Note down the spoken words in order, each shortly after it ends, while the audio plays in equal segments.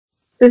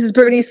This is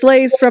Brittney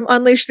Slays from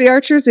Unleash the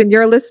Archers, and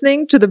you're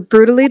listening to the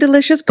Brutally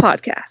Delicious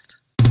Podcast.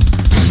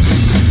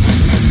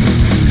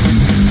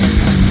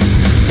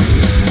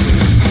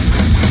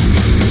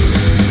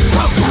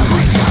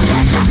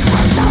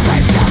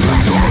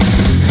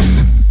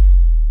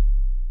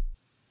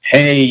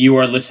 Hey, you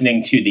are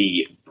listening to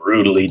the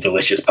Brutally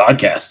Delicious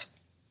Podcast.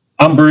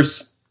 I'm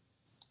Bruce.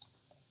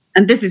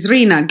 And this is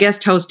Rina,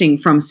 guest hosting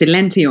from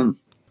Silentium.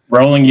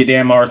 Rolling your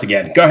damn R's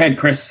again. Go ahead,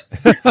 Chris.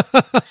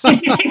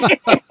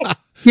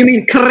 You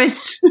mean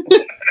Chris?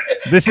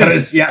 This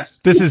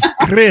is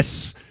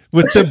Chris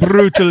with the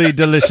Brutally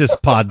Delicious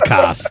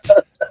Podcast.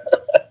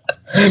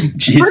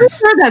 Jesus. I'm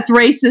sure that's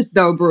racist,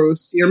 though,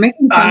 Bruce. You're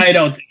making fun. I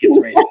don't think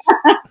it's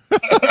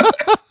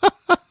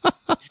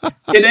racist.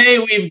 Today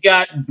we've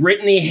got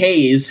Brittney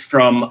Hayes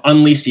from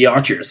Unleash the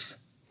Archers.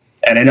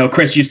 And I know,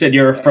 Chris, you said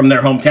you're from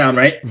their hometown,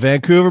 right?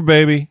 Vancouver,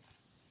 baby.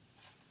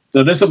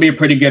 So this will be a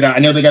pretty good... I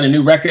know they got a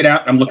new record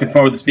out. I'm looking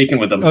forward to speaking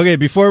with them. Okay,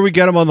 before we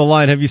get them on the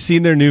line, have you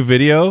seen their new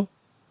video?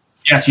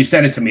 Yes, you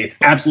sent it to me. It's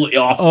absolutely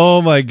awesome.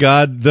 Oh, my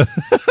God. That's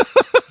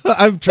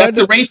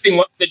the racing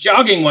one, the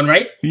jogging one,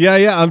 right?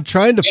 Yeah. I'm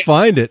trying to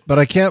find it, but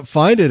I can't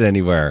find it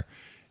anywhere.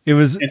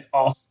 It's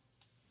awesome.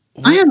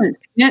 I haven't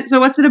seen it, so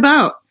what's it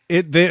about?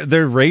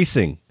 They're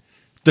racing.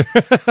 Let me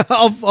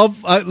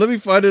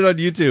find it on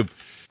YouTube.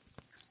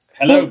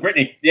 Hello,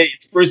 Brittney. Yeah,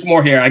 it's Bruce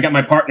Moore here. I got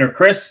my partner,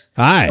 Chris.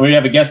 Hi. And we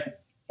have a guest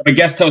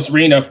host,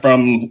 Rina,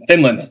 from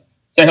Finland.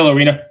 Say hello,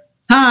 Rina.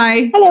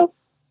 Hi. Hello.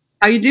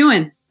 How you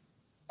doing?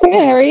 Good,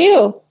 how are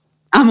you?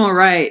 I'm all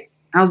right.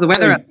 How's the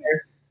weather up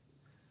there?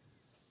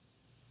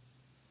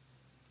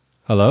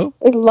 Hello?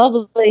 It's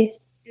lovely.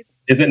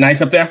 Is it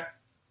nice up there?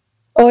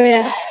 Oh,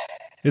 yeah.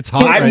 It's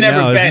hot I've right never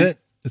now, been. isn't it?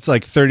 It's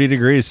like 30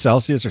 degrees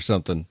Celsius or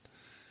something.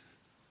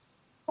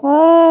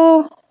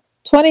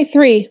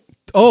 23.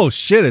 Oh,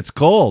 shit, it's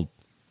cold.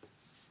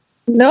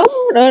 No.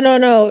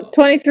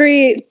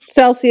 23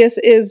 Celsius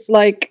is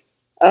like,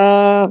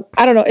 I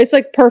don't know. It's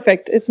like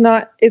perfect. It's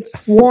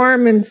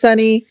warm and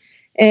sunny,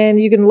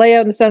 and you can lay out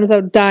in the sun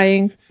without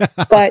dying,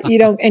 but you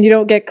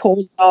don't get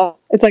cold at all.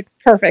 It's like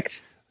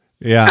perfect.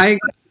 Yeah.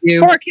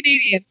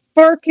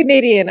 For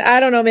Canadian. I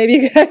don't know. Maybe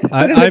you guys.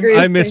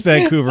 I miss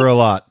Vancouver a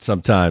lot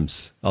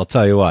sometimes. I'll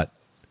tell you what.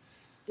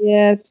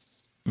 Yeah.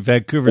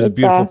 Vancouver's a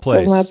beautiful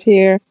place. Up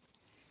here.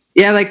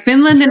 Yeah, like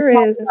Finland and Sure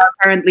Canada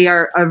apparently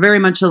are very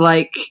much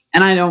alike.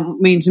 And I don't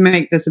mean to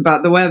make this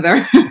about the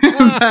weather,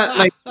 but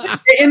like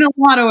in a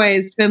lot of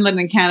ways, Finland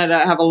and Canada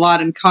have a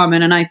lot in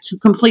common. And I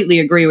completely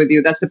agree with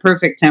you. That's the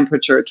perfect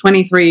temperature.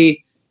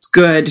 23 is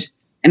good.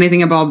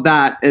 Anything above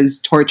that is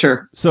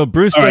torture. So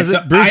Bruce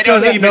doesn't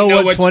know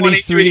what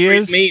 23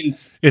 is.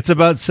 Means. It's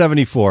about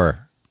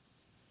 74.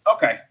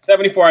 Okay,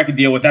 74 I could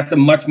deal with. That's a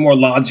much more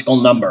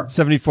logical number.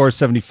 74,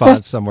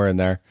 75, somewhere in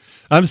there.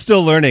 I'm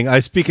still learning.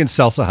 I speak in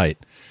Celsius height.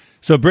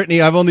 So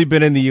Brittney, I've only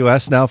been in the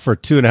U.S. now for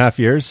 2.5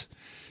 years.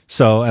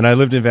 And I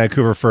lived in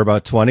Vancouver for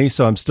about 20.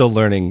 So I'm still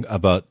learning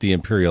about the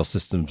imperial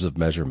systems of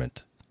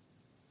measurement.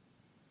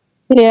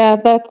 Yeah,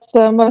 that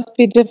must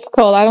be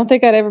difficult. I don't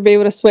think I'd ever be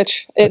able to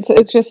switch.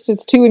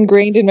 It's too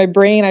ingrained in my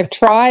brain. I've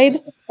tried.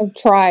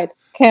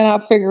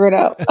 Cannot figure it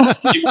out.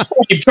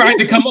 You've tried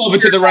to come over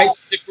to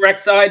the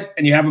correct side,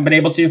 and you haven't been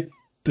able to?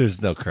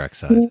 There's no correct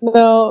side.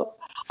 No.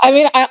 I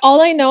mean,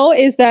 all I know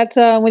is that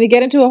when you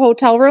get into a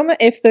hotel room,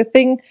 if the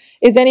thing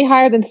is any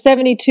higher than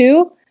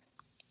 72,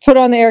 put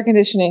on the air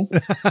conditioning.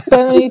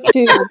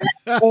 72.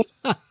 That's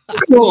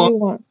what we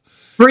want.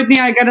 Brittney,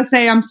 I got to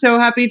say, I'm so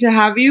happy to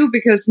have you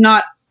because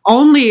not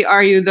only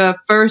are you the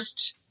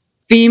first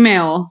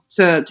female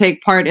to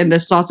take part in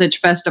this sausage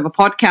fest of a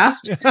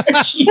podcast,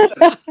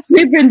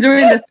 we've been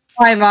doing this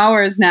 5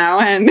 hours now,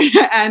 and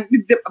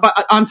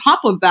but on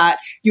top of that,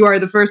 you are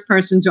the first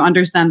person to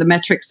understand the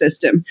metric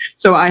system.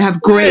 So I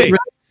have great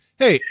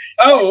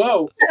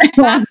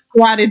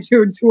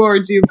gratitude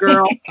towards you,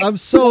 girl. I'm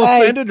so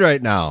offended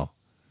right now.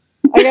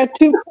 I got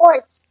 2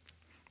 points.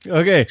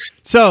 Okay,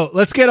 so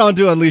let's get on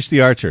to Unleash the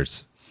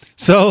Archers.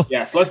 So,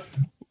 yes, let's.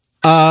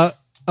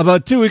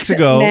 About 2 weeks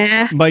ago,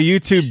 my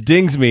YouTube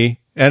dings me,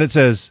 and it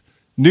says,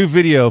 new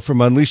video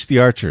from Unleash the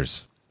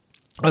Archers.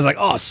 I was like,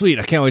 oh, sweet,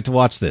 I can't wait to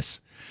watch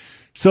this.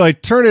 So I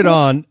turn it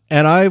on,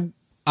 and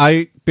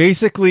I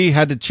basically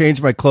had to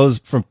change my clothes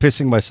from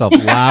pissing myself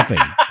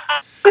laughing.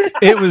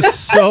 It was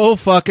so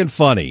fucking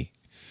funny.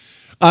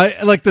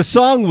 The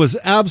song was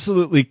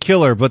absolutely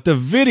killer, but the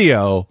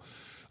video,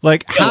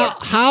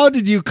 how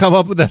did you come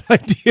up with that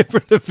idea for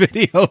the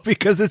video?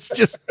 Because it's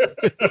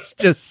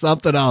just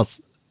something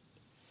else.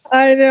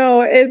 I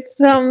know.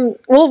 It's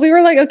we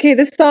were like, okay,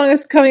 this song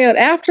is coming out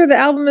after the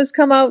album has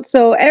come out,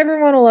 so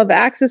everyone will have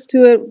access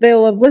to it.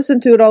 They'll have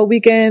listened to it all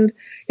weekend.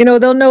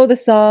 They'll know the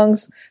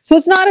songs. So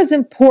it's not as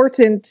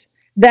important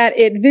that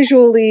it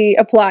visually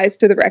applies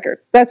to the record.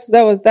 That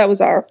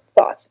was our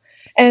thoughts.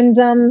 And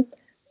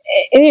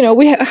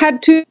we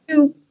had 2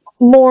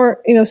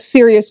 more,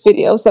 serious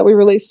videos that we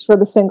released for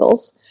the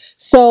singles.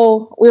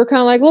 So we were kind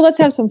of like, well, let's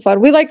have some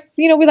fun. We like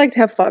to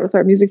have fun with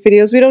our music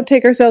videos. We don't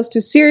take ourselves too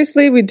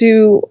seriously. We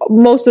do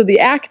most of the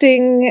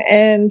acting,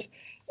 and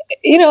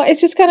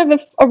it's just kind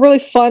of a really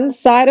fun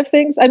side of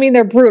things. I mean,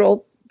 they're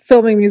brutal.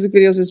 Filming music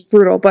videos is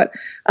brutal, but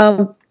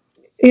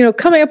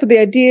coming up with the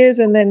ideas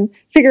and then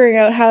figuring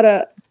out how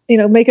to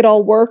make it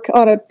all work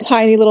on a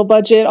tiny little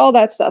budget, all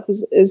that stuff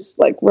is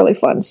like really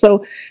fun.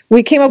 So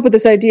we came up with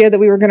this idea that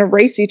we were going to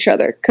race each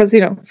other because,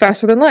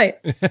 faster than light.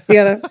 You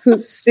gotta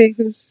see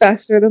who's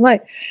faster than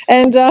light.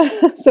 And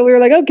so we were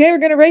like, okay, we're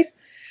going to race.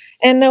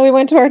 And then we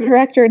went to our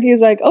director and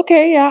he's like,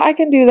 okay, yeah, I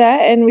can do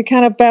that. And we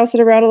kind of bounced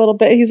it around a little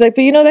bit. He's like,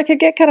 but that could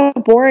get kind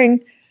of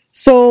boring.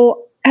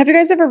 So have you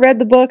guys ever read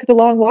the book, The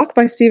Long Walk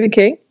by Stephen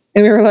King?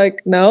 And we were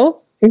like,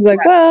 no. He's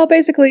like, well,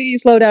 basically you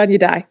slow down, you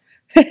die.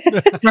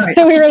 Right.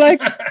 And we were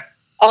like,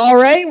 all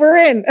right, we're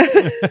in.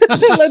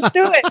 Let's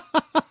do it.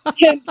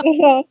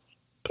 And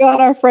got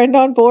our friend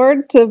on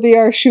board to be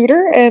our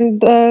shooter,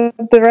 and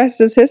the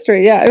rest is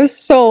history. Yeah, it was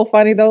so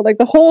funny, though. Like,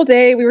 the whole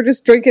day, we were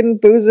just drinking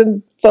booze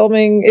and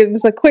filming. It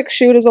was a quick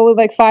shoot. It was only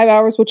like 5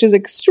 hours, which is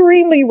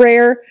extremely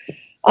rare.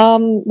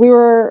 We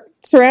were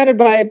surrounded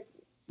by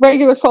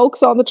regular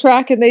folks on the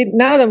track, and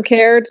none of them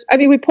cared. I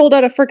mean, we pulled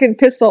out a freaking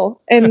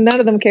pistol, and none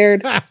of them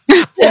cared.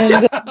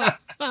 And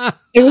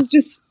it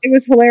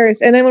was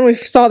hilarious. And then when we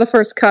saw the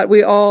first cut,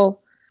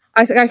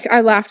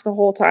 I laughed the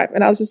whole time,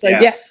 and I was just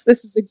like, yes,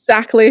 this is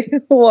exactly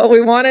what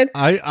we wanted.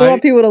 We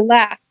want people to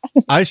laugh.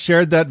 I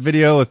shared that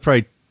video with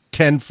probably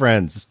 10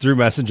 friends through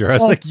Messenger. I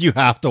was like, you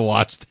have to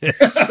watch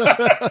this.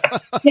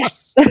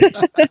 Yes.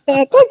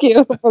 Thank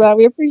you for that.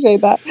 We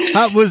appreciate that.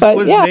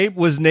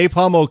 Was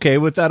Napalm okay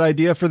with that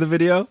idea for the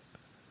video?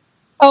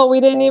 Oh,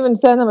 we didn't even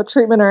send them a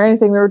treatment or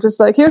anything. We were just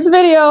like, here's the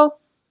video.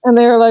 And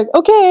they were like,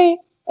 okay.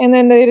 And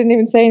then they didn't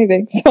even say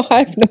anything. So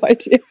I have no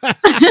idea. I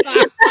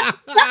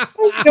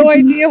have no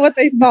idea what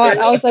they thought.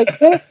 I was like,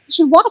 you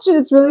should watch it.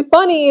 It's really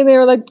funny. And they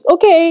were like,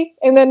 okay.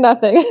 And then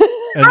nothing.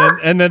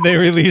 and then they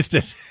released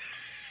it.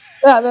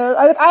 Yeah,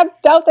 I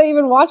doubt they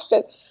even watched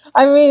it.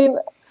 I mean,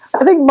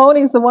 I think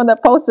Moni's the one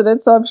that posted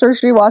it, so I'm sure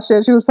she watched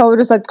it. She was probably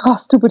just like, oh,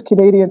 stupid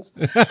Canadians.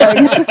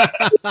 I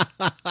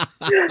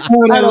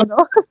don't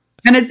know.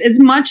 And it's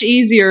much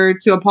easier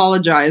to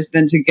apologize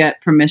than to get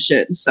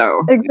permission.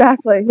 So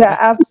exactly. Yeah,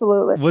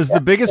 absolutely. Was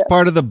the biggest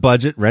part of the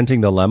budget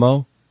renting the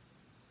limo?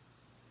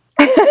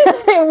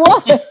 It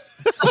was.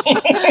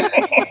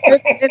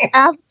 It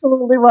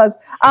absolutely was.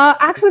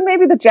 Actually,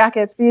 maybe the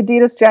jackets, the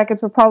Adidas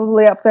jackets, were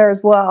probably up there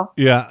as well.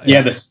 Yeah,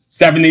 the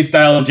 70s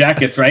style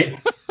jackets, right?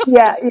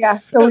 Yeah.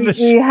 So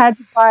we had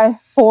to buy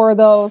 4 of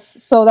those.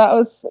 So that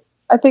was,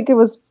 I think it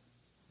was,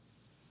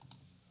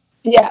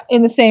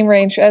 in the same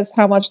range as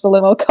how much the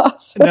limo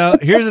cost. Now,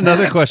 here's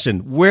another question: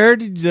 Where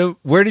did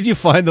you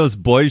find those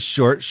boys'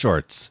 short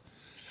shorts?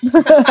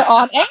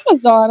 On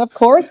Amazon, of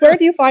course. Where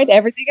do you find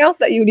everything else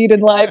that you need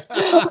in life?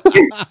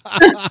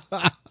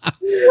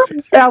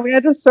 Yeah, we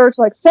had to search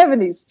like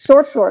 70s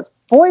short shorts,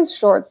 boys'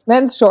 shorts,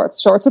 men's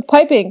shorts, shorts with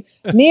piping,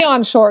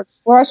 neon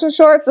shorts, fluorescent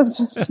shorts. It was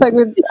just like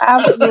we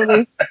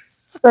absolutely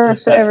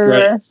searched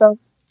everywhere. Great. So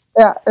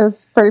yeah, it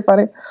was pretty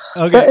funny.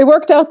 Okay. But it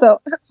worked out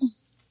though.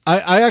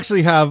 I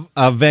actually have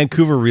a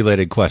Vancouver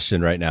related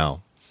question right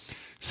now.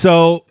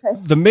 So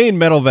the main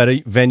metal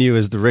venue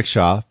is the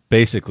Rickshaw,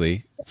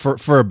 basically,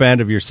 for a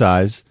band of your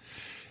size.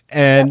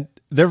 And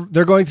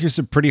they're going through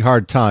some pretty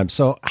hard times.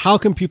 So how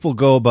can people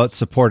go about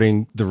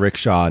supporting the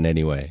Rickshaw in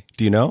any way?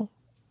 Do you know?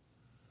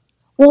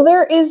 Well,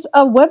 there is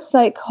a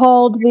website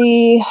called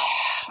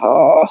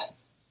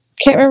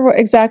can't remember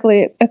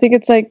exactly. I think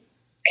it's like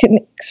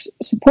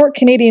Support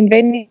Canadian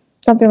Venue,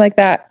 something like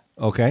that.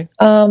 Okay.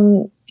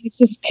 It's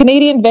this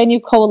Canadian Venue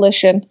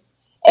Coalition,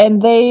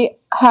 and they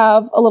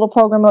have a little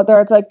program out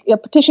there. It's like a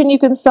petition you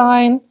can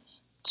sign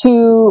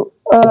to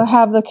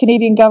have the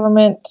Canadian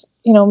government,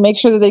 make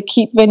sure that they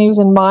keep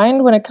venues in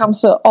mind when it comes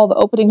to all the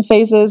opening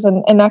phases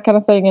and that kind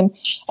of thing. And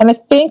I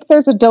think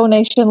there's a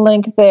donation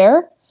link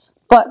there.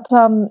 But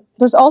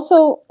there's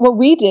also, what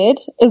we did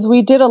is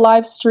we did a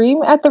live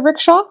stream at the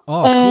Rickshaw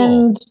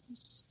and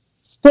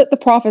split the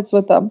profits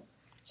with them.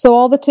 So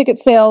all the ticket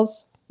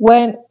sales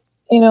went,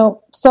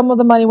 some of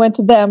the money went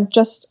to them,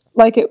 just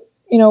like it,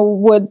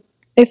 would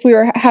if we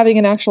were having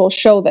an actual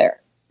show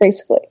there,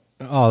 basically.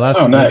 Oh, that's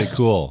really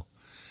cool.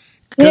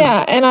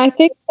 Yeah, and I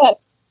think that,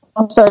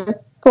 I'm sorry,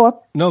 go on.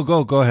 No,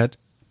 go ahead.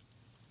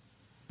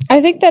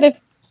 I think that if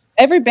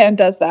every band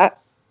does that,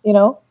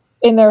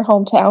 in their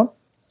hometown,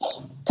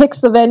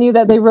 picks the venue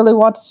that they really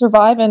want to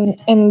survive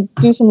and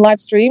do some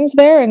live streams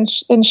there and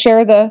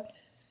share the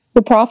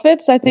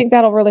profits, I think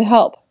that'll really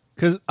help.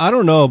 Because I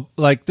don't know,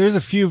 like there's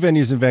a few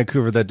venues in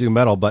Vancouver that do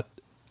metal, but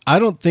I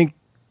don't think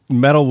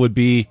metal would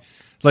be,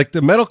 like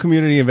the metal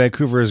community in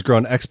Vancouver has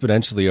grown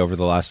exponentially over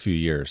the last few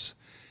years.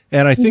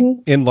 And I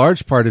think in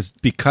large part is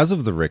because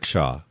of the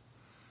Rickshaw.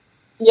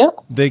 Yep.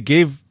 They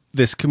gave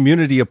this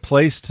community a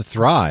place to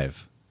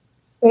thrive.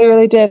 They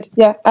really did.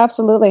 Yeah,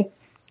 absolutely.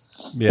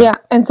 Yeah.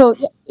 And so,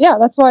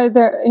 that's why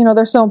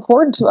they're so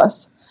important to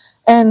us.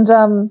 And,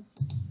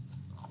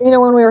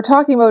 when we were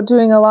talking about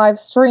doing a live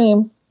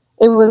stream,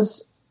 it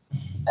was,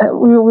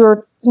 we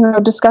were,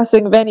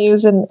 discussing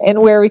venues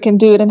and where we can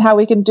do it and how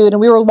we can do it. And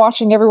we were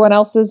watching everyone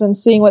else's and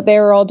seeing what they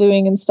were all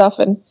doing and stuff.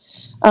 And,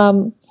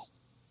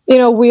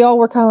 we all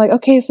were kind of like,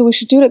 okay, so we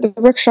should do it at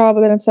the rickshaw,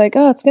 but then it's like,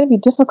 oh, it's going to be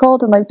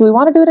difficult. And like, do we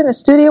want to do it in a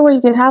studio where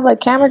you can have like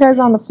camera guys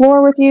on the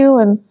floor with you?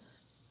 And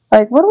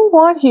like, what do we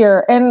want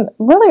here? And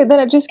really, then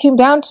it just came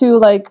down to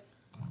like,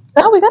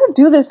 no, we got to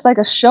do this like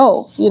a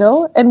show,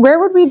 And where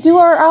would we do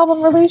our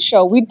album release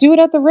show? We'd do it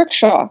at the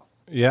rickshaw.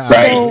 Yeah,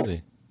 absolutely.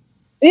 So,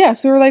 yeah,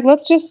 so we were like,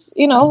 let's just,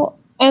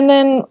 and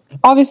then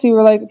obviously we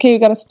were like, okay, we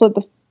got to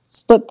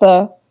split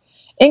the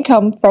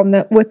income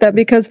with them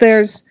because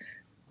there's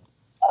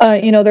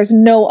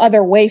no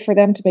other way for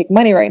them to make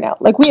money right now.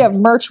 Like we have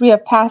merch, we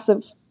have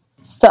passive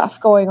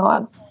stuff going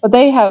on, but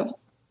they have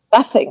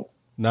nothing,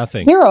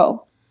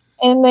 zero,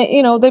 and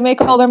they make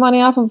all their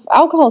money off of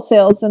alcohol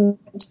sales and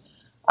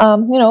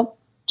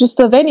just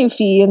the venue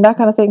fee and that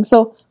kind of thing.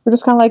 So we're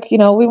just kind of like,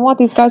 we want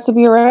these guys to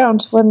be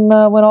around when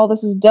all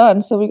this is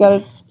done. So we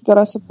gotta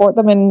support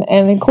them and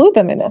include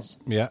them in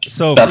this. Yeah.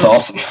 So that's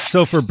awesome.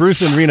 So for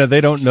Bruce and Rena,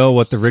 they don't know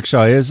what the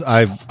rickshaw is.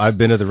 I've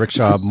been to the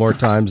rickshaw more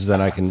times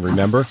than I can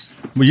remember.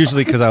 Well,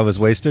 usually because I was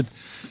wasted.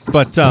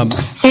 But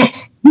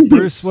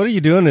Bruce, what are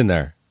you doing in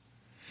there?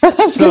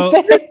 So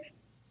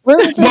what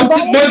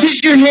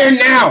did you hear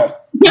now?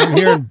 I'm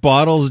hearing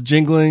bottles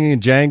jingling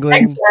and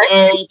jangling.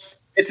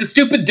 It's a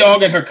stupid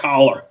dog in her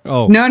collar.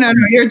 Oh no!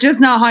 You're just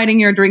not hiding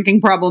your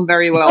drinking problem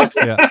very well.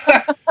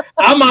 Yeah.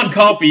 I'm on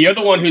coffee. You're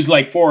the one who's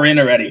like 4 in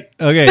already.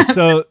 Okay,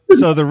 so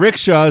the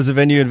Rickshaw is a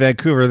venue in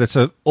Vancouver that's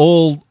an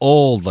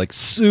old, like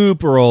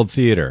super old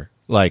theater.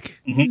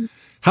 Like,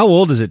 How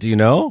old is it? Do you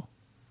know?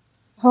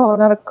 Oh,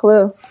 not a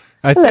clue.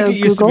 I think it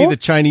used to be the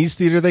Chinese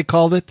theater. They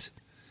called it.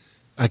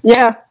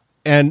 Yeah.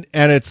 And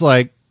it's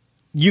like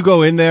you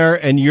go in there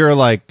and you're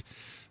like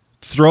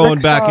throwing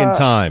back in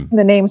time.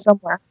 The name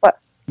somewhere, but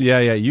yeah,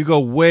 you go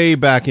way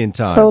back in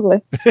time.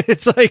 Totally.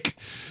 It's like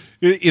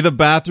the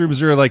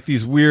bathrooms are like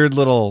these weird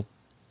little.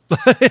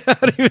 I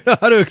don't even know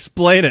how to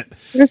explain it.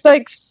 There's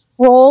like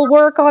scroll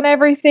work on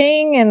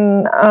everything,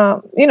 and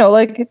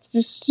like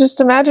it's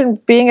just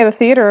imagine being at a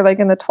theater like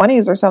in the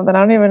 20s or something. I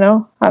don't even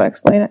know how to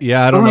explain it.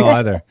 Yeah, I don't know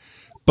either.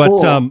 But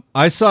cool.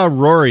 I saw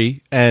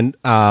Rory, and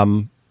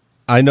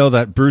I know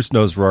that Bruce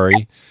knows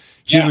Rory.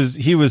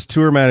 He was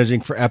tour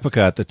managing for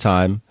Epica at the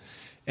time,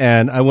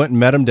 and I went and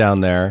met him down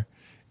there,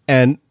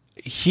 and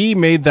he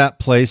made that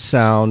place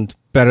sound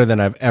better than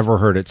I've ever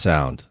heard it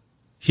sound.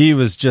 He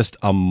was just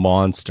a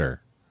monster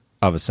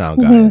of a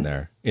sound guy in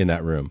there, in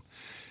that room.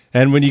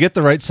 And when you get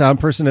the right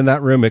sound person in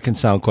that room, it can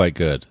sound quite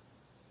good.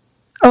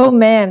 Oh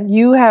man,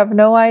 you have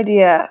no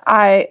idea.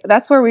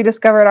 That's where we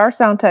discovered our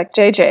sound tech,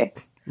 JJ.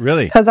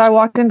 Really? Because I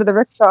walked into the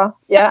rickshaw.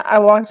 Yeah, I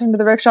walked into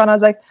the rickshaw and I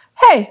was like,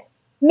 hey,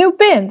 new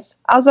bins.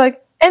 I was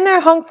like, and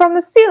they're hung from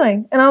the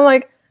ceiling. And I'm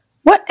like,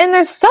 what? And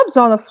there's subs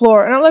on the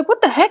floor. And I'm like,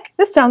 what the heck?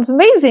 This sounds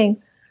amazing.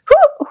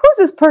 Who's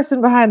this person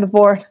behind the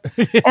board?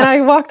 Yeah. And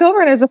I walked over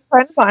and it was a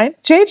friend of mine,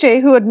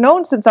 JJ, who had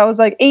known since I was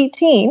like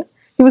 18.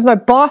 He was my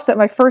boss at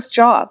my first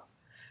job.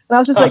 And I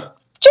was just like,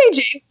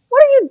 JJ,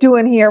 what are you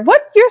doing here?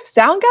 What, you're a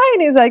sound guy?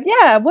 And he's like,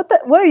 yeah, what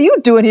are you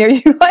doing here?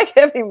 You like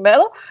heavy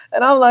metal?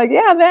 And I'm like,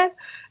 yeah, man.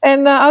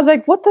 And I was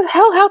like, what the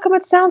hell? How come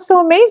it sounds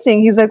so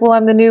amazing? He's like, well,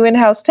 I'm the new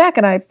in-house tech.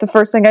 And the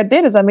first thing I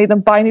did is I made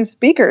them buy new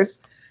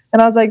speakers.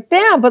 And I was like,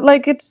 damn, but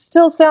like, it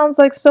still sounds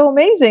like so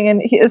amazing.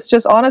 And it's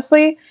just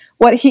honestly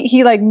what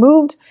he like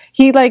moved.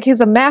 He like,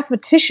 he's a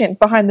mathematician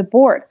behind the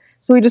board.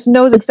 So he just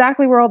knows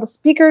exactly where all the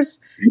speakers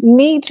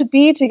need to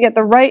be to get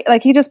the right,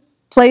 like he just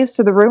plays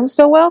to the room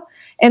so well.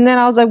 And then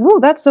I was like, whoa,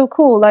 that's so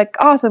cool. Like,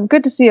 awesome.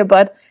 Good to see you,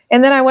 bud.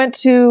 And then I went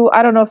to,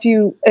 I don't know if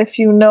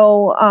you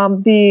know,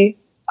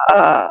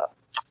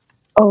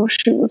 what's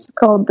it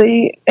called?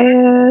 The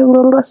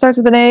starts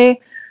with an A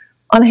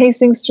on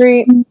Hastings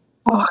Street.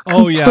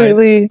 Oh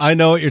yeah, I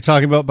know what you're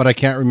talking about, but I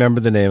can't remember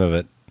the name of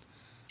it.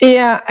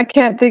 Yeah, I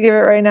can't think of it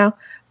right now.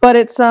 But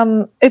it's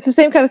the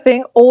same kind of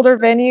thing. Older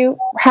venue,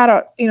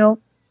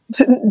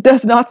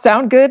 does not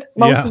sound good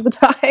most of the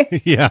time.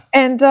 Yeah.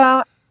 And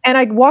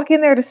I walk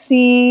in there to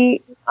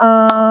see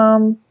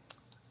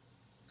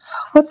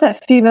what's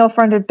that female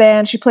fronted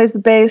band? She plays the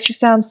bass. She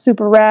sounds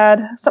super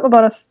rad. Something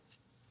about a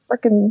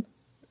freaking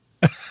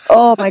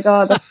oh my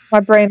god, that's my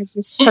brain is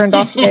just turned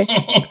off today.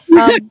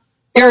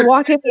 I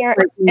walk in there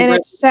and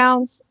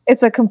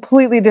it's a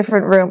completely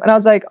different room. And I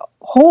was like,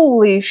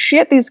 holy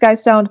shit, these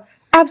guys sound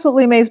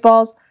absolutely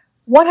amazeballs.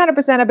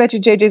 100% I bet you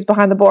JJ's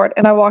behind the board.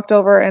 And I walked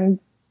over and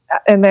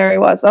there he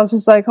was. I was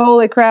just like,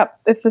 holy crap,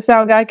 if the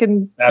sound guy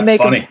can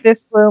make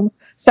this room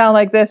sound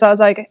like this, I was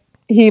like,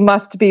 he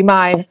must be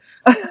mine.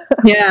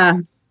 Yeah.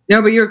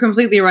 No, but you're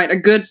completely right. A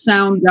good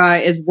sound guy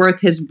is worth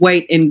his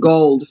weight in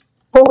gold.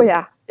 Oh,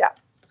 yeah. Yeah.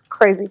 It's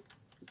crazy.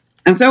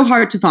 And so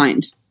hard to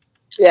find.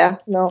 Yeah,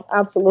 no,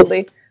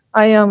 absolutely.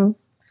 I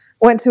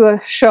went to a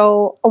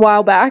show a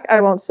while back. I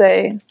won't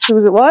say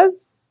whose it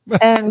was.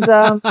 And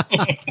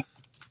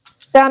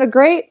sounded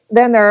great.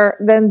 Then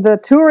the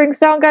touring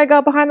sound guy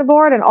got behind the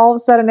board, and all of a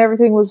sudden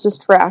everything was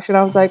just trash. And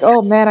I was like,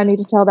 oh man, I need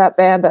to tell that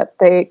band that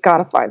they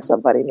gotta find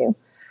somebody new.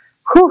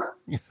 Whew.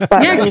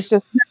 But yeah, it was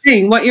just the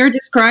thing. What you're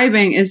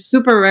describing is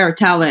super rare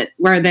talent,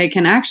 where they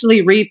can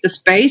actually read the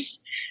space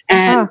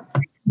and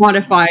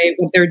modify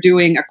what they're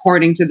doing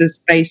according to the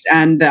space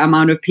and the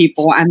amount of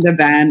people and the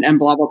band and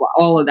blah, blah, blah,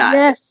 all of that.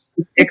 Yes.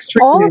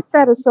 Extremely. All of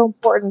that is so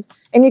important.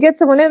 And you get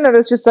someone in there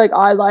that's just like,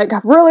 I like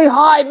really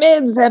high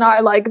mids and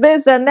I like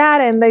this and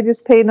that, and they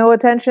just pay no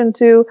attention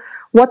to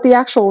what the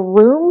actual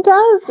room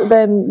does,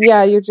 then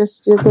yeah, you're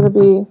going to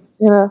be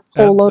in a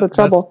whole load of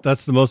trouble.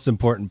 That's the most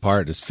important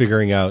part, is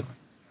figuring out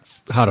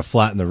how to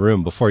flatten the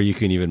room before you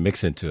can even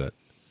mix into it.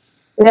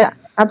 Yeah,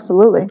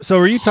 absolutely. So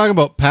are you talking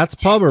about Pat's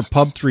Pub or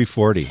Pub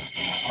 340?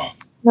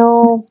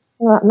 No,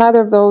 neither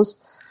of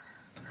those.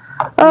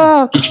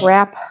 Oh,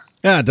 crap.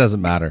 Yeah, it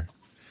doesn't matter.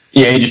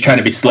 Yeah, you're just trying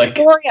to be slick.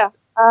 Astoria.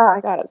 I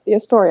got it. The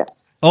Astoria.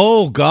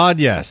 Oh, God,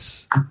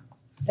 yes.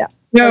 Yeah.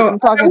 No, I'm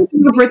talking to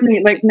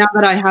Brittney, like, now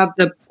that I have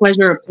the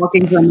pleasure of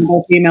talking to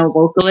another female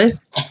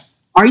vocalist,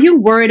 are you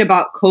worried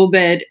about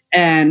COVID?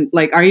 And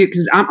like, are you,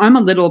 because I'm a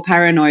little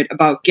paranoid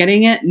about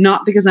getting it,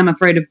 not because I'm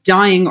afraid of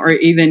dying or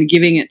even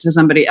giving it to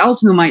somebody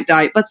else who might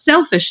die, but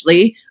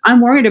selfishly,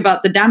 I'm worried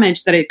about the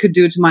damage that it could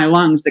do to my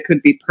lungs that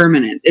could be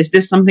permanent. Is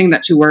this something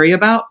that you worry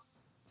about?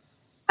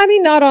 I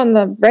mean, not on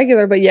the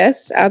regular, but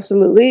yes,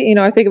 absolutely. You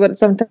know, I think about it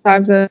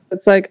sometimes and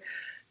it's like,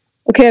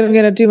 okay, I'm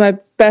going to do my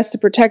best to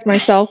protect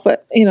myself,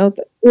 but you know,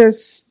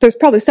 there's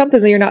probably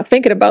something that you're not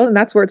thinking about, and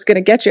that's where it's going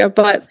to get you.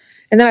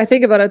 And then I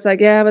think about it, it's like,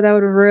 yeah, but that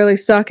would really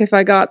suck if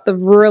I got the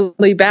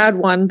really bad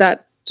one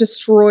that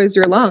destroys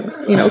your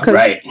lungs, you know, because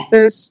right.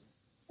 there's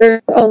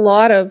a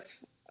lot of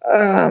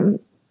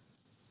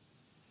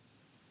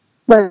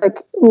like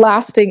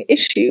lasting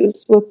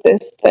issues with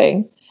this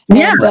thing.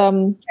 Yeah.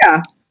 And,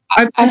 yeah.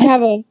 I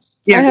have a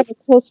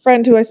close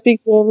friend who I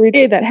speak to every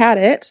day that had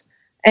it,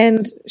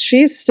 and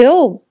she's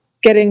still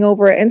getting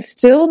over it and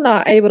still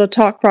not able to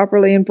talk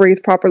properly and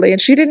breathe properly.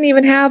 And she didn't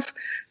even have,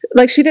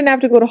 like, she didn't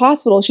have to go to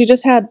hospital. She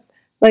just had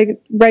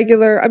like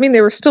regular, I mean, they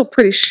were still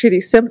pretty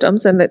shitty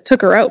symptoms and it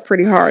took her out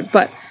pretty hard,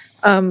 but,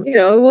 you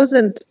know, it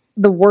wasn't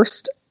the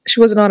worst. She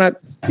wasn't on a,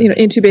 you know,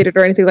 intubated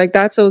or anything like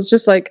that. So it was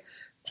just like,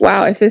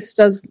 wow, if this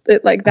does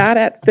it like that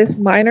at this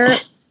minor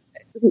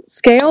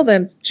scale,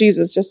 then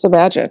Jesus, just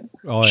imagine.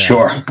 Oh, yeah.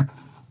 Sure.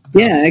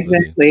 Yeah,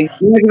 exactly.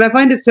 Because I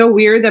find it so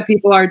weird that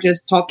people are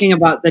just talking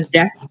about the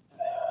death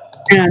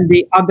and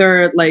the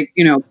other, like,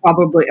 you know,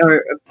 probably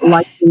or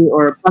likely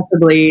or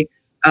possibly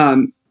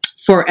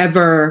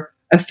forever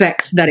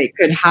effects that it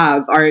could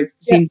have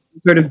seem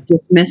sort of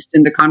dismissed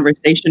in the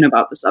conversation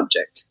about the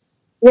subject.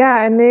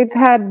 Yeah, and they've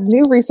had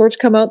new research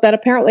come out that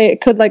apparently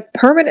it could like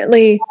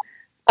permanently,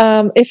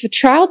 if a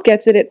child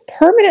gets it, it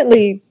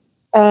permanently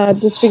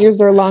disfigures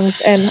their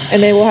lungs and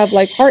they will have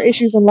like heart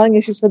issues and lung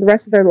issues for the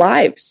rest of their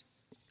lives.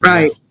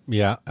 Right.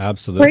 Yeah,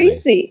 absolutely.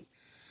 Crazy.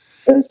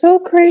 It's so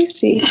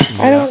crazy.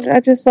 Yeah. I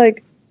just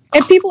like,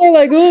 and people are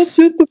like, oh, it's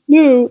just the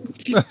flu.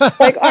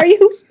 Like, are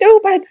you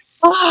stupid?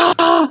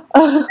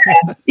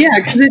 Yeah,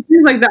 because it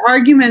seems like the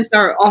arguments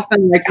are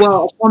often like,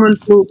 well, a common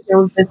flu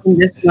kills this and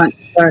this much,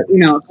 but you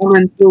know, a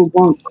common flu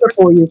won't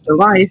cripple you for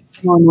life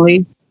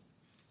normally.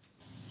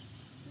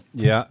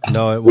 Yeah,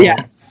 no, it won't.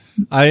 Yeah.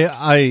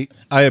 I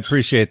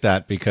appreciate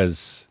that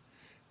because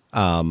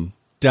down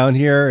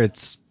here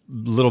it's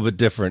a little bit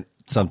different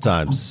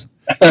sometimes.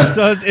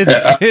 So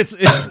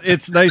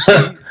it's nice.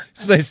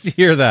 It's nice to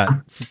hear that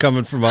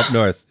coming from up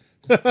north.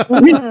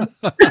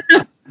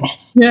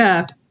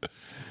 Yeah.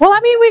 Well, I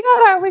mean, we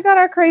got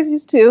our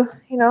crazies too.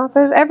 You know,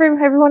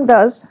 everyone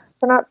does.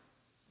 We're not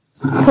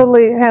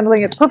totally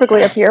handling it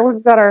perfectly up here.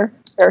 We've got our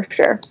fair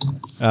share.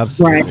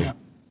 Absolutely. Right.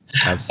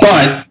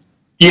 Absolutely. But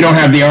you don't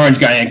have the orange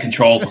guy in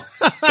control,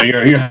 so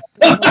you're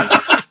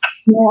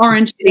More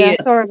orange idiot.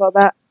 Yeah, sorry about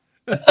that.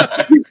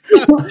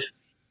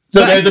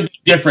 So there's a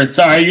big difference.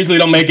 Sorry, I usually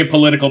don't make it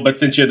political, but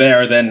since you're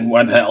there, then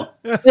what the hell?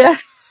 Yeah.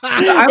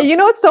 You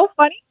know what's so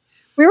funny?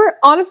 We were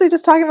honestly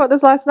just talking about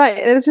this last night,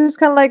 and it's just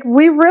kind of like,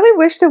 we really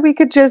wish that we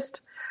could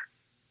just,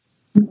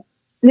 you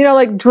know,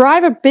 like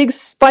drive a big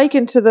spike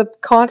into the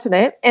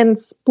continent and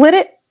split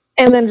it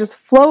and then just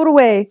float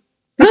away,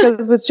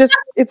 because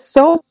it's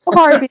so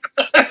hard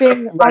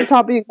being on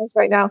top of you guys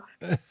right now.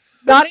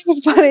 Not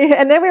even funny.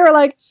 And then we were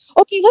like,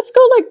 okay, let's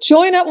go like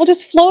join up. We'll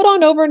just float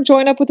on over and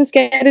join up with the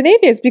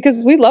Scandinavians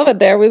because we love it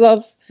there. We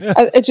love,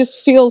 it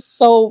just feels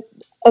so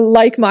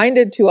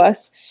like-minded to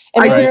us.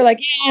 And then we were like,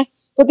 yeah,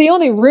 but the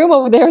only room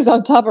over there is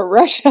on top of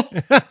Russia.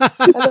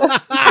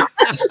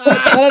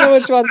 I don't know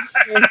which one.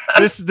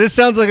 This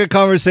sounds like a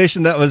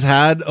conversation that was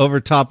had over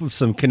top of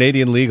some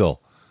Canadian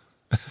legal.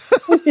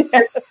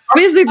 Yeah.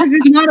 Obviously, this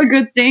is not a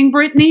good thing,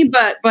 Brittney,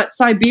 but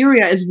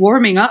Siberia is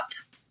warming up.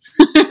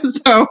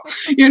 So,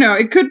 you know,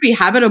 it could be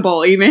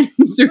habitable even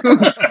soon. All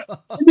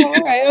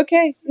right,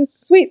 okay.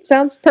 It's sweet.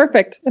 Sounds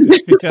perfect.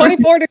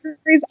 24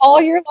 degrees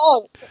all year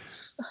long.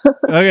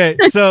 Okay,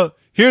 so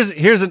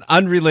here's an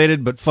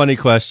unrelated but funny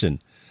question.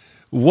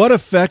 What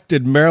effect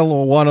did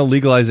marijuana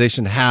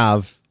legalization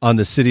have on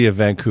the city of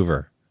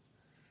Vancouver?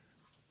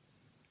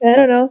 I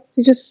don't know.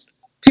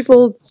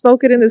 People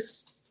smoke it in the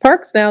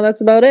parks now.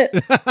 That's about it.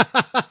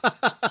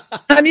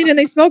 I I mean, and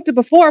they smoked it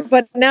before,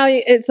 but now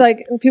it's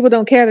like people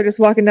don't care. They're just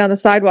walking down the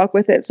sidewalk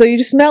with it. So you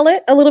just smell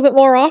it a little bit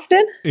more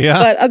often. Yeah.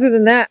 But other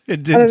than that,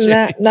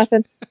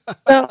 nothing.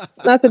 No,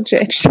 nothing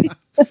changed.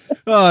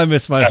 Oh, I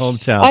miss my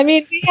hometown. I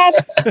mean, we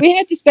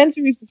had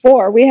dispensaries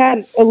before. We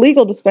had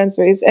illegal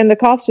dispensaries, and the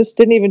cops just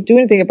didn't even do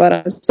anything about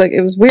it. It's like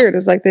it was weird.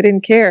 It's like they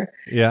didn't care.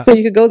 Yeah. So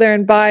you could go there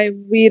and buy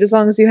weed as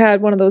long as you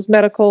had one of those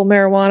medical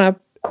marijuana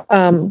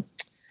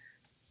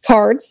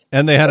cards.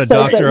 And they had a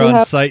doctor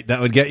on site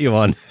that would get you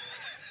one.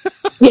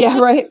 Yeah,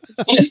 right.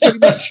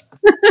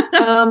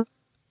 And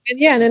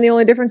then the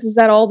only difference is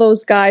that all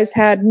those guys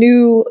had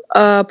new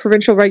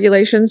provincial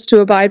regulations to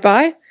abide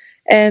by,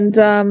 and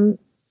all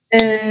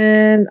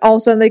of a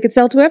sudden they could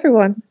sell to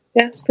everyone.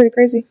 Yeah, it's pretty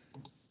crazy.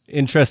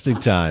 Interesting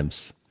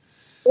times.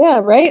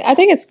 Yeah, right. I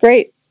think it's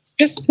great.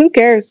 Just who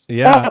cares?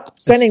 Yeah, stop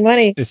spending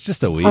money. It's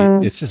just a weed.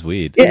 It's just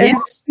weed. Yeah,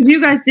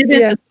 you guys did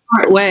it the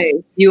smart way.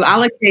 You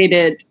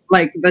allocated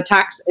like the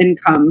tax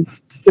income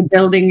to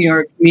building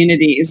your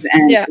communities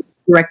and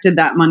directed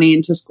that money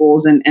into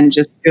schools and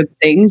just good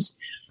things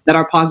that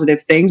are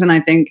positive things. And I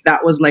think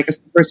that was like a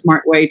super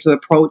smart way to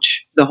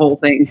approach the whole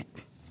thing.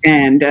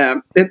 And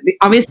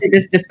obviously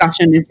this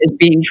discussion is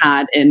being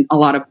had in a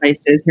lot of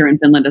places here in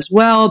Finland as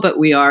well, but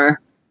we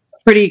are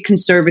pretty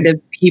conservative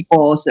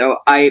people. So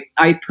I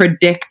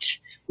predict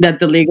that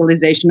the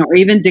legalization or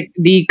even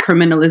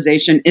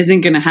decriminalization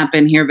isn't going to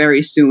happen here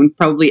very soon.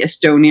 Probably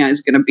Estonia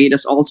is going to beat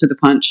us all to the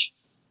punch.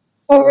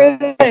 Oh,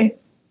 really?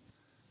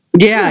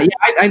 Yeah,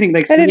 I think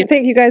like. I didn't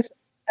think you guys.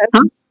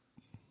 Huh?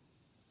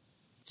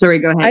 Sorry,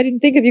 go ahead. I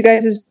didn't think of you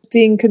guys as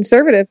being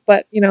conservative,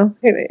 but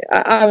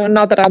I'm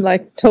not that I'm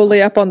like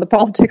totally up on the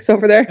politics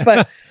over there,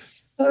 but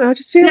I don't know. It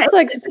just feels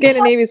like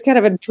Scandinavia is kind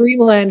of a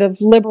dreamland of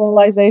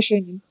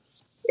liberalization.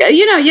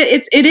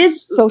 It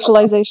is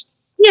socialization.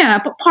 Yeah,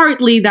 but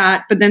partly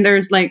that, but then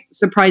there's like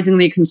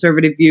surprisingly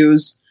conservative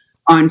views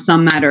on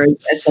some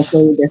matters,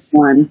 especially this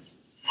one.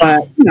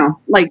 But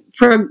like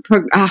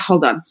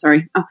hold on,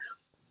 sorry.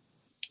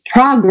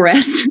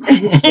 Progress.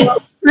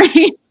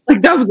 Right?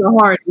 Like that was a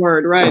hard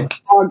word, right?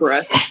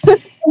 Progress.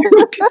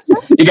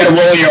 You gotta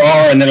roll your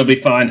R and then it'll be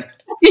fine.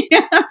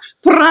 Yeah,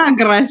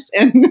 progress,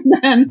 and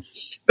then,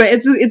 but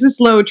it's a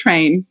slow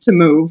train to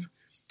move,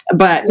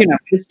 but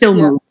it still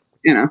moves.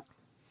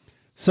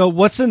 So,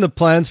 what's in the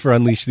plans for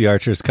Unleash the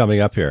Archers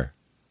coming up here?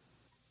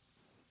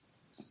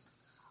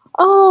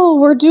 Oh,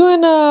 we're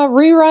doing a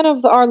rerun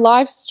of our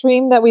live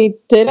stream that we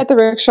did at the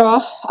rickshaw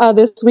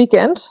this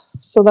weekend,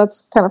 so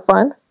that's kind of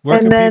fun.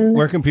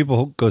 Where can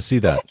people go see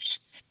that?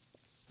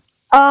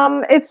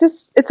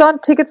 It's on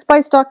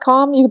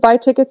ticketspice.com. You buy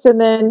tickets and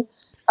then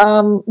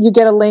you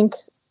get a link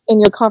in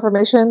your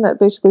confirmation that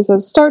basically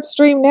says start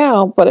stream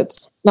now, but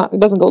it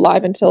doesn't go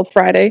live until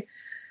Friday.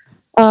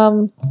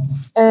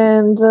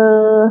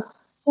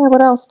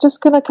 What else?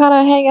 Just gonna kind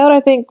of hang out. I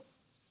think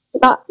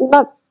not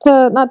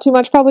too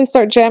much. Probably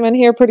start jamming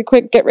here pretty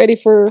quick. Get ready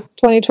for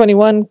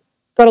 2021.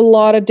 Got a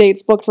lot of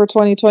dates booked for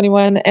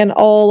 2021, and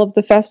all of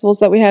the festivals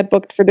that we had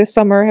booked for this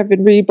summer have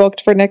been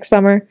rebooked for next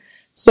summer.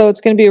 So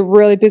it's going to be a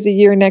really busy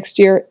year next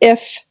year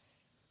if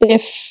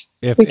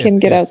we can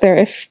get out there.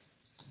 If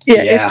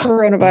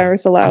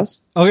coronavirus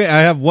allows. Okay,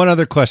 I have one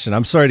other question.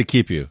 I'm sorry to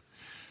keep you.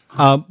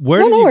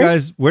 Where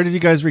did you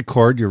guys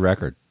record your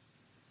record?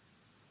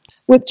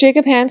 With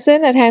Jacob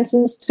Hansen at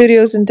Hansen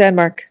Studios in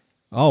Denmark.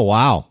 Oh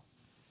wow!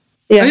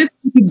 Yeah,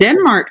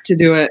 Denmark to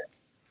do it.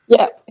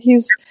 Yeah,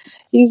 he's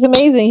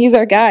amazing. He's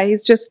our guy.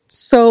 He's just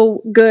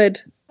so good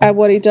at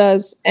what he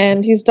does,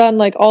 and he's done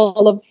like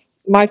all of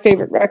my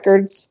favorite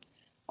records.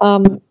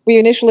 We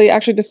initially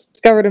actually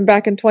discovered him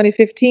back in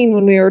 2015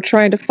 when we were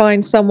trying to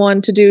find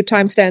someone to do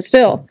Time Stand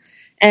Still,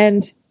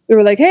 and we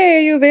were like, "Hey,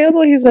 are you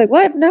available?" He's like,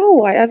 "What?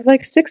 No, I have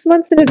like 6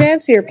 months in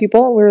advance here,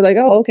 people." And we were like,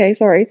 "Oh, okay,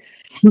 sorry.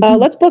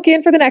 Let's book you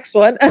in for the next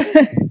one."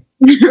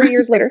 3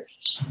 years later,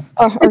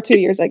 or 2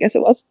 years, I guess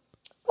it was.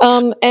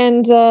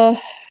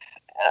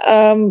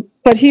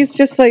 But he's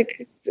just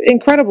like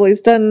incredible.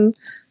 He's done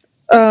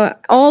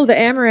all the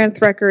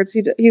Amaranth records.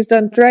 He's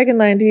done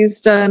Dragonland. He's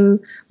done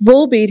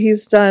Volbeat.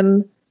 He's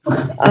done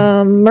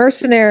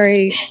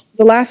Mercenary,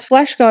 the last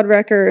Flesh God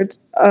record,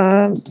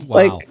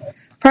 like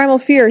Primal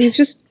Fear. He's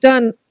just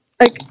done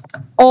like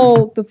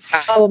all the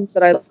albums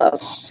that I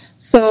love.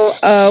 So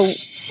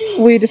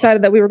we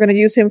decided that we were going to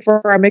use him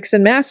for our mix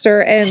and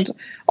master, and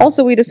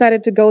also we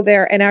decided to go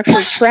there and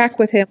actually track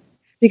with him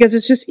because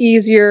it's just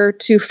easier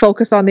to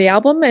focus on the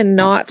album and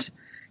not,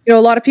 a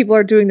lot of people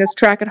are doing this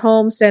track at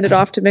home, send it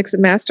off to mix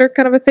and master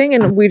kind of a thing,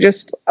 and we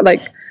just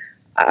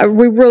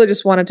we really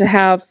just wanted to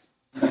have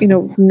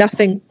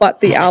nothing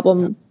but the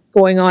album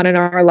going on in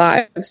our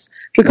lives.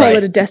 We call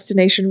it a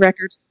destination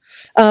record.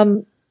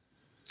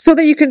 So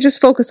that you can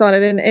just focus on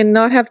it and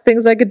not have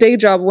things like a day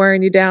job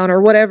wearing you down or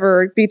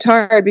whatever, or be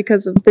tired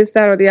because of this,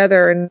 that, or the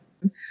other, and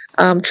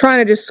trying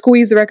to just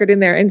squeeze the record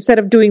in there. Instead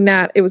of doing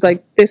that, it was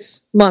like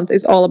this month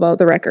is all about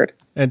the record.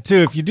 And two,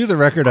 if you do the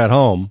record at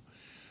home,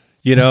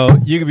 you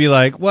could be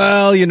like,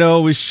 well,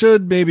 we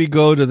should maybe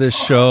go to this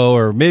show,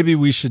 or maybe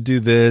we should do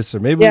this, or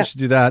maybe we should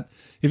do that.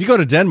 If you go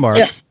to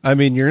Denmark, I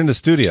mean, you're in the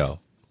studio.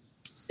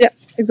 Yeah,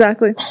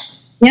 exactly.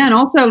 Yeah, and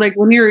also like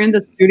when you're in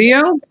the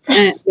studio,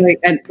 and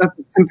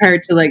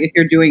compared to like if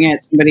you're doing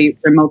it somebody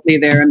remotely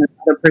there and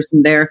another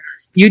person there,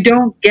 you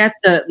don't get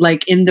the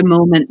like in the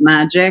moment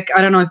magic.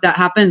 I don't know if that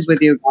happens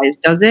with you guys.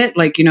 Does it?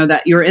 Like, you know,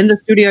 that you're in the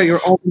studio,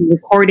 you're only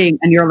recording,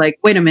 and you're like,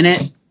 wait a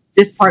minute,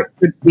 this part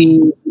could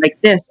be like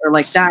this or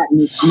like that,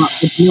 and you come up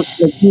with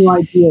new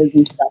ideas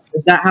and stuff.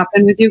 Does that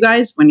happen with you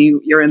guys when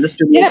you're in the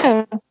studio?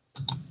 Yeah,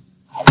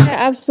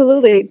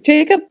 absolutely.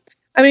 Jacob,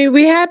 I mean,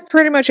 we had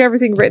pretty much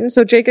everything written,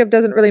 so Jacob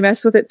doesn't really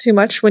mess with it too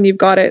much when you've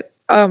got it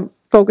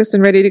focused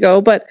and ready to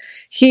go. But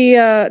he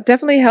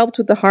definitely helped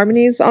with the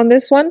harmonies on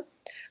this one.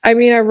 I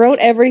mean, I wrote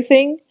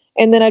everything,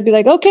 and then I'd be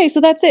like, okay,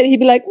 so that's it. He'd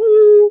be like,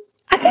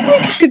 I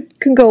think we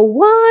can go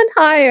one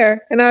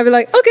higher. And I'd be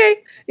like, okay.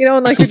 You know,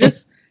 and like, he'd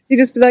just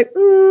be like,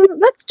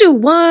 let's do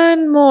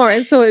one more.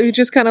 And so you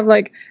just kind of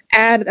like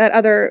add that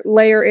other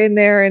layer in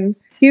there. And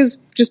he was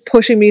just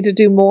pushing me to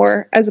do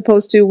more as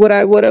opposed to what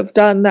I would have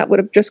done. That would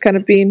have just kind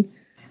of been,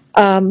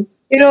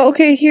 you know,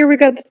 okay, here we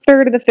got the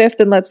third and the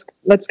fifth, and let's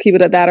keep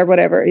it at that or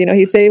whatever. You know,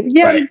 he'd say,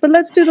 yeah, right, but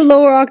let's do the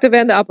lower octave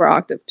and the upper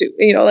octave too.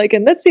 You know, like,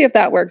 and let's see if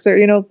that works, or,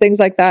 you know, things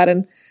like that.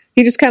 And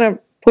he just kind of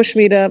pushed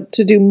me to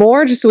do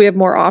more, just so we have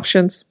more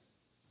options.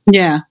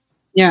 Yeah,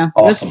 yeah,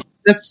 awesome.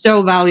 That's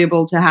so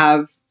valuable to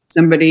have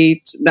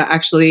somebody that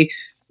actually,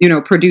 you know,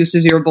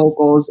 produces your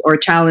vocals or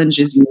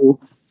challenges you.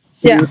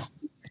 Yeah,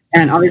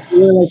 and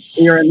obviously,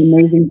 you're an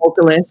amazing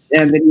vocalist,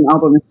 and the new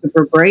album is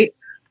super great.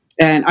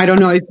 And I don't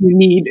know if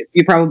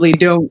you probably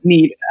don't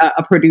need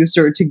a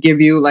producer to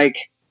give you like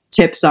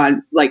tips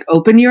on like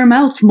open your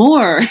mouth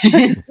more.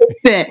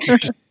 But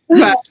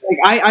like,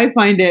 I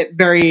find it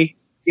very,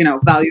 you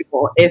know,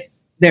 valuable if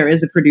there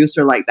is a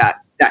producer like that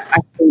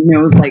actually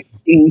knows like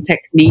singing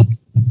technique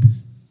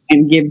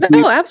and gives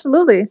you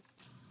absolutely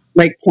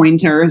like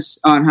pointers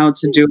on how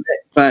to do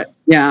it. But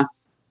yeah,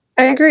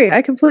 I agree.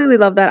 I completely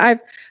love that.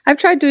 I've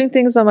tried doing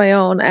things on my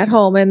own at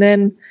home, and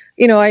then,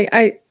 you know,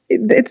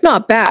 it's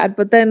not bad,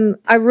 but then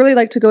I really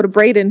like to go to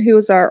Braden, who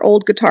is our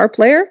old guitar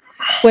player,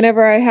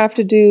 whenever I have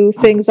to do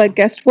things like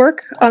guest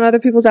work on other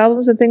people's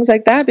albums and things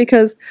like that,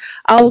 because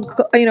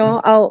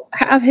I'll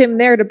have him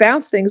there to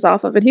bounce things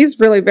off of. And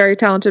he's really very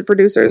talented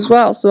producer as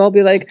well. So I'll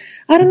be like,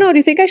 I don't know, do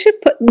you think I should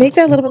make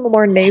that a little bit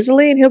more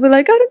nasally? And he'll be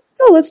like, I don't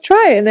know, let's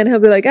try it. And then he'll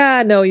be like,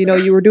 no, you know,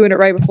 you were doing it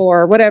right before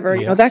or whatever,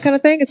 you know, that kind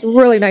of thing. It's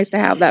really nice to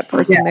have that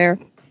person there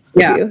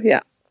with you. Yeah.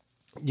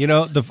 You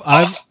know,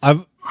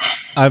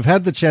 I've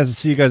had the chance to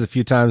see you guys a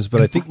few times,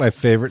 but I think my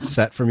favorite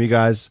set from you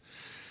guys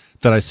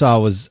that I saw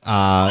was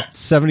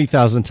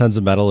 70,000 Tons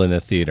of Metal in a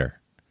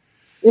theater.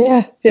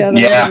 Yeah.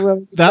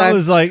 That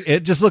was like,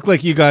 it just looked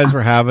like you guys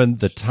were having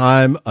the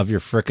time of your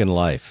frickin'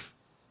 life.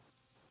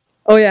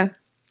 Oh, yeah.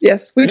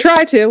 Yes, we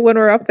try to when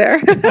we're up there.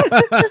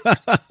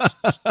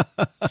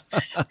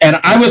 And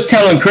I was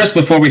telling Chris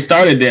before we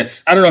started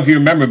this, I don't know if you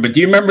remember, but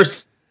do you remember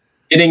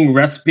getting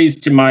recipes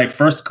to my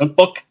first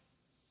cookbook?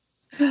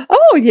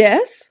 Oh,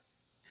 yes.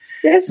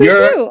 Yes, we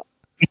do.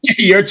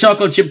 Your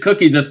chocolate chip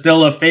cookies are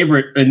still a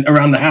favorite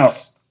around the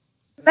house.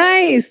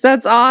 Nice.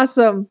 That's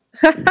awesome.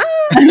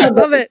 I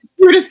love it.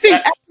 Weirdest thing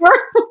ever.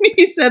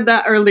 He said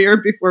that earlier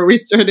before we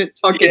started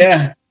talking.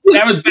 Yeah.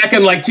 That was back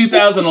in like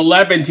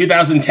 2011,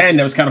 2010.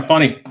 That was kind of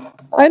funny.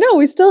 I know.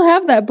 We still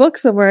have that book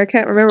somewhere. I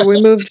can't remember. We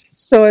moved,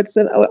 so it's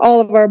all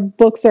of our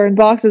books are in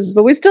boxes,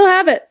 but we still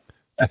have it.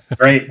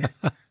 Great.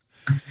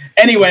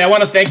 Anyway, I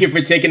want to thank you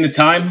for taking the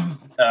time.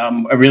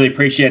 I really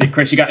appreciate it.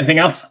 Chris, you got anything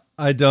else?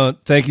 I don't.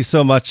 Thank you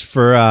so much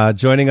for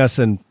joining us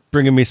and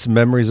bringing me some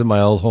memories of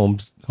my old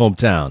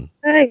hometown.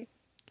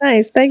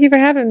 Nice. Thank you for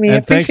having me. I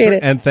appreciate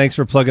it. And thanks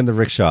for plugging the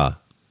rickshaw.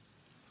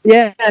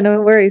 Yeah,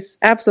 no worries.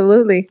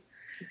 Absolutely.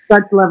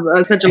 Such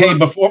a love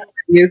before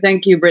you.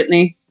 Thank you,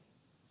 Brittney.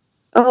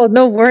 Oh,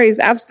 no worries.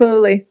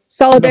 Absolutely.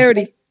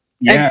 Solidarity.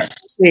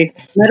 Yes.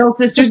 Metal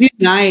Sisters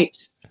Unite.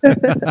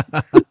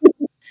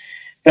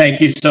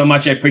 Thank you so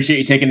much. I appreciate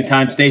you taking the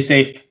time. Stay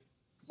safe.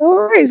 No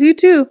worries. You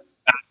too.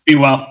 Be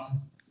well.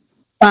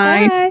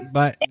 Bye.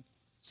 Bye.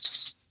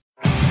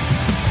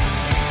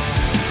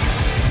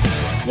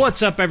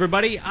 What's up,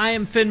 everybody? I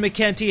am Finn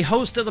McKenty,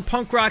 host of the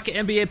Punk Rock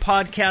MBA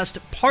podcast,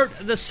 part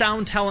of the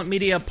Sound Talent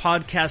Media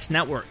Podcast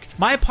Network.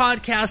 My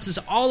podcast is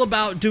all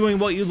about doing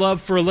what you love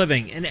for a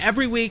living, and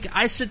every week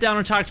I sit down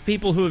and talk to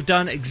people who have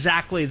done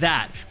exactly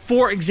that.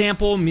 For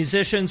example,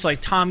 musicians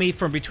like Tommy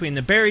from Between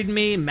the Buried and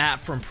Me, Matt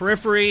from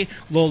Periphery,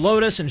 Lil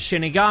Lotus and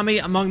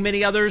Shinigami, among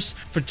many others,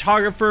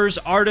 photographers,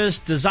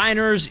 artists,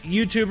 designers,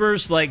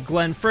 YouTubers like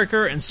Glenn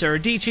Fricker and Sarah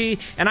Dici,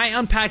 and I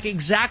unpack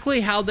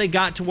exactly how they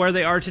got to where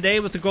they are today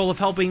with the goal of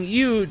helping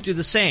you do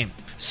the same.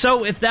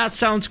 So if that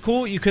sounds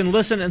cool, you can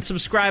listen and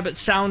subscribe at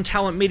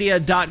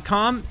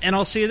soundtalentmedia.com, and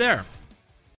I'll see you there.